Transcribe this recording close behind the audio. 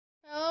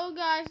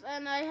guys,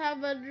 and I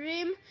have a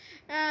dream,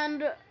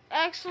 and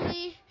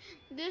actually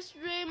this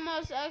dream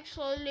was I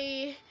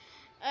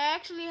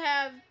actually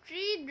have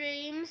 3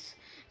 dreams,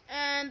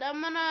 and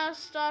I'm gonna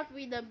start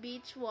with the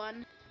beach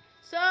one.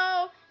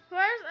 So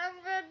first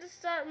I'm going to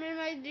start with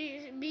my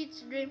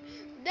beach dream.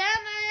 Then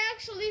I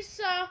actually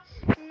saw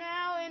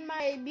now in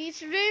my beach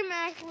dream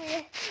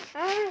actually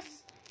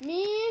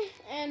me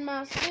and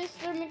my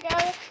sister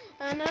Michaela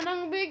and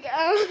another big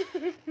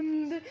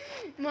and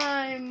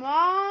my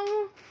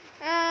mom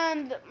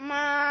and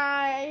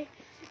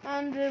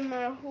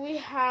we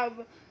have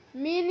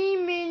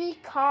mini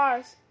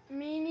car,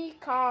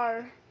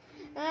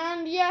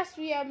 and yes,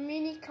 we have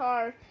mini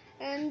car,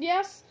 and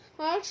yes,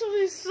 I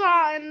actually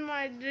saw in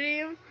my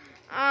dream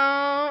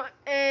a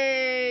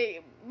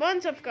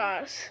bunch of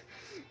cars,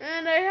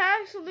 and I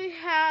actually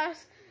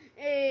has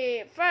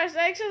first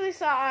I actually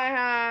saw I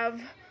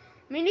have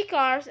mini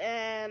cars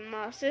and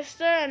my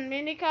sister and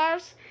mini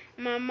cars.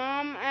 My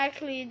mom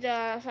actually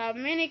does have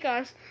mini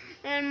cars,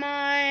 and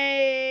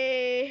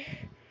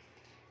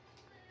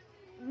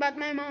but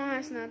my mom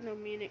has not no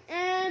mini.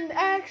 And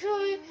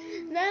actually,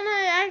 then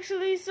I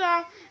actually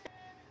saw,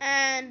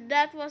 and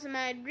that was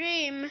my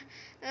dream.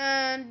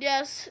 And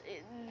yes,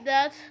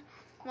 that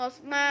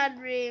was my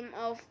dream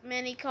of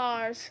many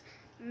cars.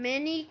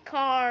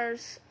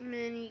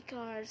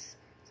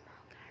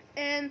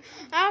 And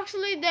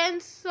actually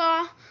then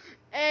saw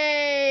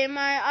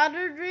my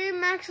other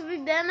dream.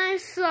 Actually then I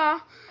saw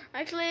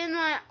in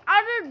my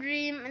other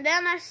dream, and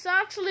then I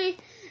saw actually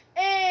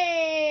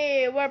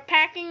we're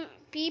packing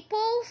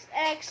peoples.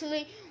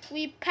 Actually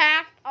we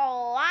packed a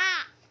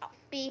lot of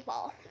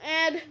people,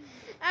 and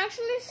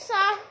actually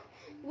saw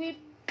we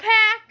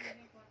pack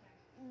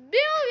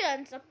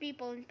billions of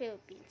people in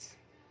Philippines.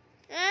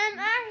 And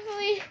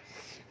actually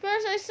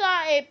first I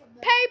saw a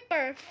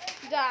paper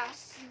that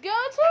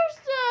go towards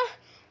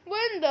the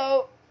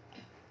window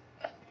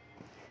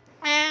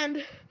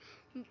and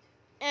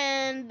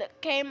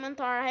came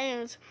into our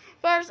hands.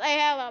 First I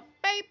have a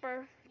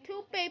paper,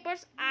 2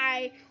 papers.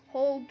 I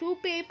hold 2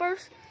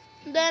 papers.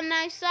 Then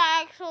I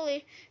saw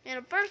actually in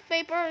the first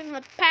paper in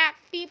the pack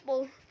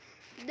people.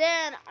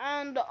 Then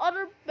on the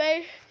other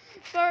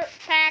paper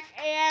pack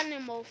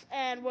animals,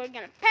 and we're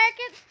gonna pack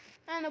it,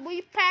 and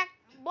we pack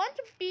bunch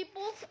of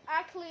people's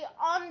actually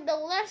on the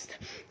list,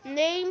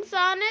 names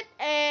on it,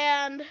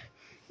 and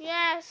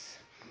yes,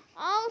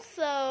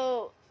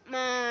 also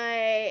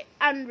my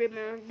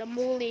unremember the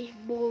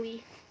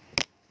bully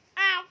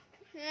out.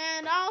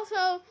 And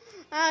also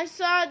I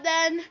saw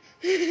then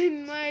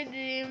in my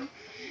dream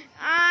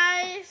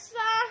I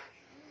saw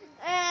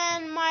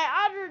and my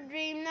other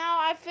dream. Now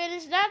I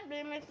finished that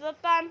dream, it's the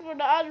time for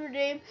the other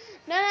dream.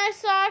 Then I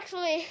saw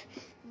actually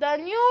the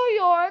New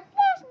York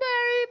was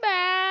very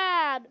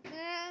bad,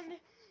 and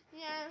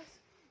yes,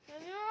 the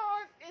New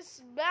York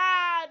is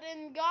bad,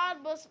 and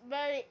God was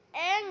very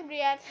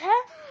angry at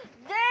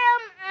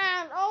them,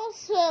 and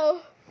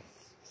also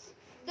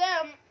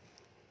them,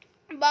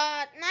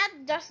 but not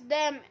just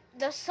them,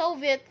 the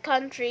Soviet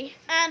country.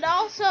 And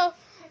also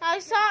I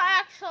saw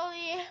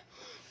actually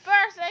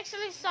first I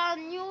actually saw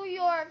New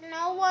York.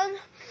 No one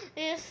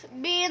is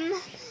being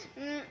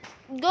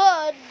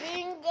good.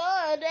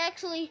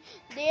 Actually,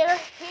 their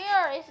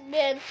hair is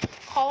been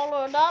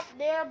colored up.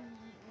 They're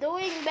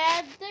doing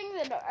bad things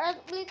and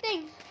earthly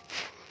things.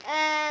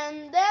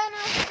 And then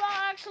I saw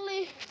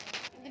actually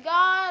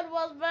God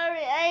was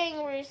very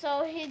angry,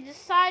 so he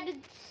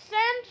decided to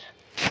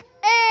send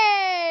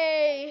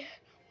a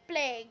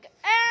plague.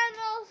 And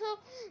also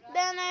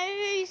then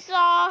I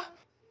saw,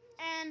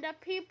 and the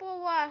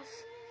people was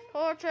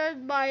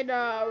tortured by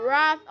the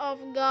wrath of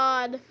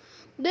God.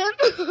 Then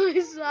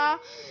I saw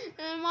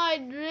in my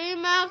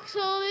dream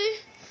actually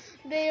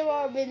they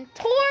were being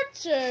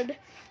tortured.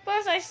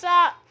 First I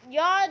saw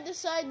God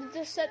decided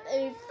to set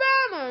a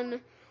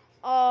famine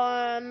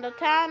on the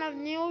town of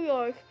New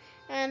York,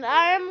 and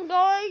I am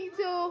going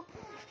to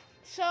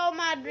show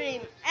my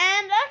dream.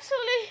 And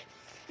actually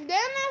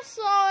then I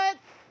saw it,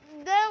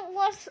 that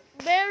was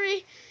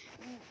very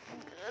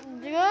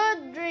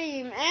good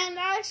dream. And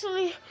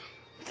actually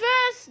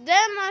first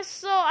then I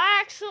saw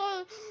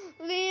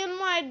actually in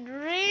my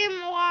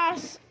dream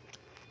was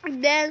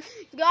then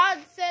God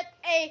set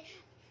a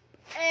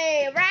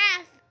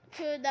wrath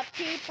to the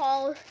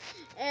people,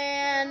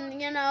 and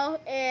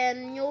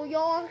in New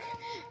York.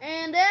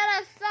 And then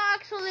I saw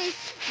actually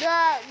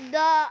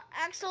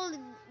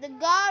the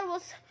God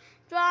was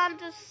trying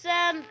to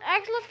send.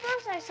 Actually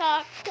first I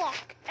saw a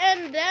clock,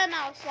 and then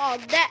I saw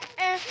that,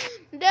 and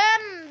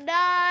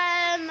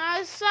then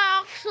I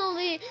saw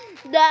actually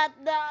that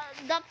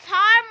the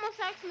time was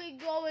actually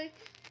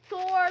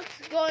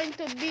going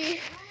to be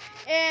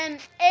in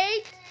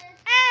 8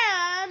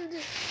 and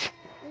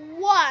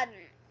 1.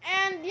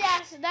 And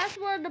yes, that's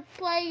where the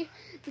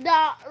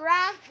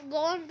wrath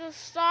going to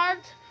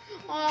start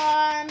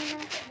on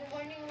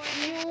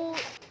New.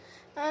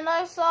 And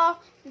I saw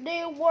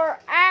they were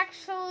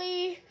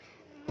actually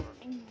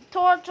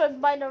tortured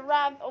by the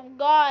wrath of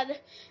God.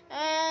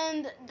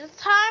 And the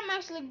time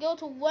actually go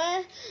to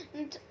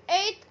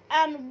 8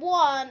 and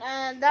 1,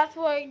 and that's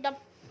where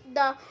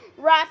the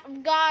wrath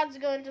of God's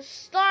going to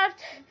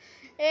start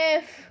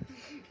if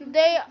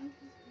they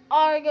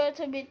are going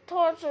to be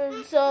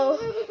tortured. So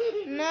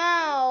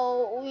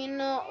now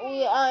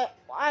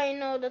I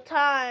know the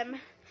time,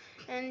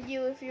 and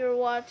you if you're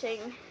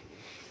watching.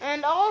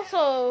 And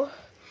also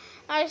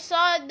I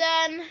saw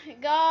then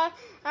God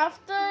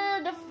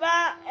after the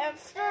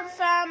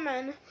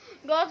famine,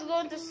 God's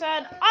going to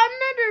send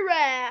another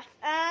wrath,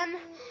 and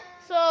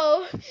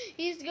so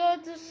He's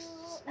going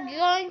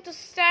to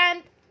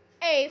send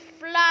a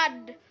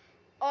flood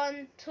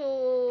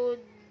onto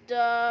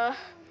the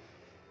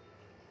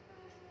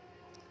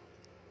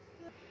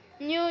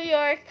New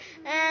York,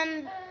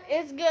 and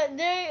it's good.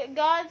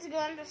 God's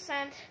going to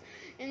send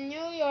in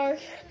New York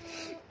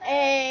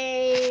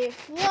a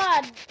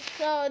flood.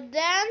 So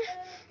then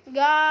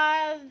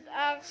God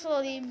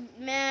actually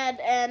mad,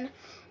 and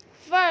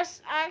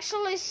first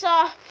actually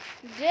saw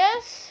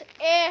this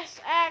is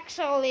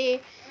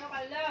actually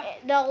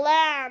the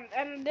land,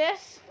 and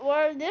this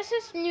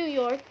is New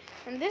York,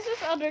 and this is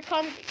other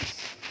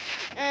countries,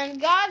 and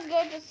God's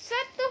going to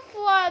set the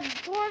flood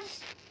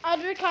towards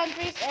other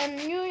countries, and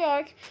New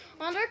York,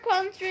 other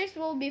countries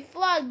will be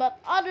flooded, but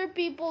other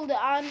people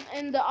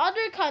in the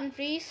other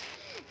countries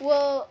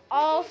will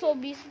also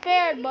be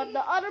spared. But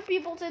the other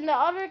peoples in the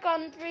other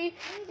country,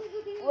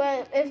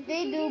 well, if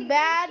they do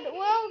bad,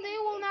 well, they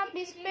will not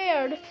be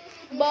spared.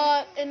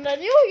 But in the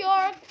New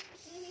York,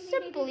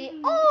 simply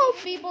all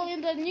people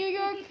in the New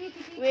York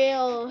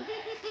will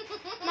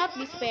not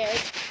be spared.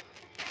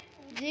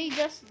 They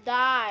just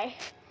die.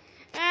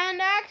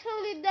 And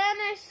actually then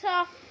I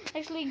saw,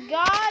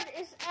 God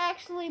is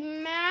actually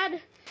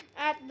mad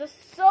at the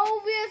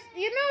Soviets.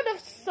 You know the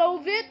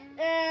Soviet,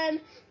 and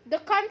the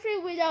country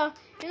with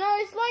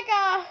it's like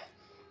a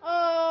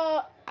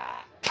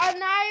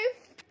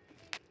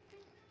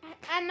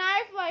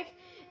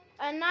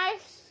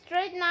knife,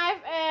 straight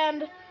knife,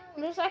 and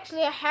there's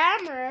actually a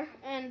hammer,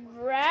 and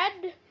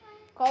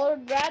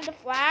colored red, the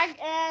flag,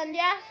 and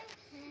yeah.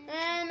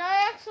 And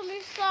I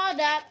actually saw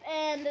that,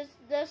 and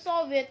the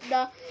Soviet,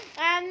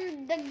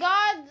 and the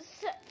God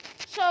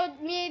showed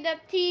me the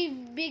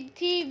big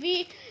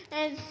TV,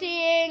 and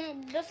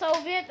seeing the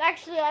Soviet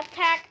actually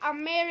attack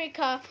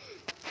America,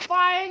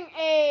 firing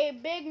a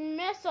big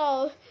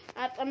missile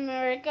at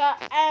America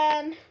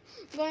and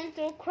going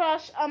to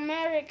crush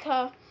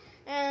America.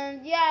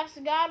 And yes,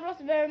 God was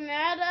very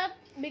mad at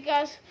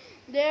because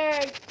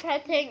they're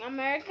threatening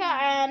America,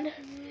 and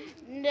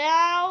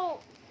now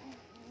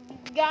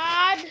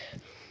God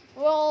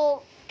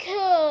will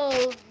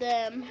kill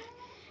them.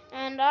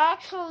 And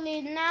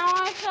actually now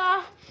I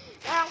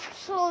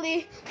saw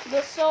the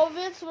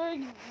Soviets were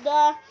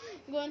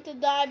going to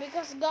die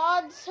because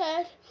God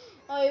said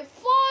a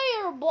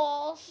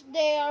fireballs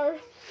there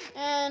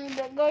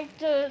and going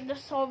to the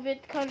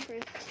Soviet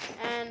country.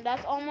 And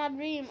that's all my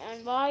dream.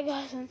 And bye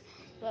guys, and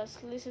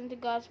let's listen to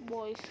God's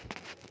voice.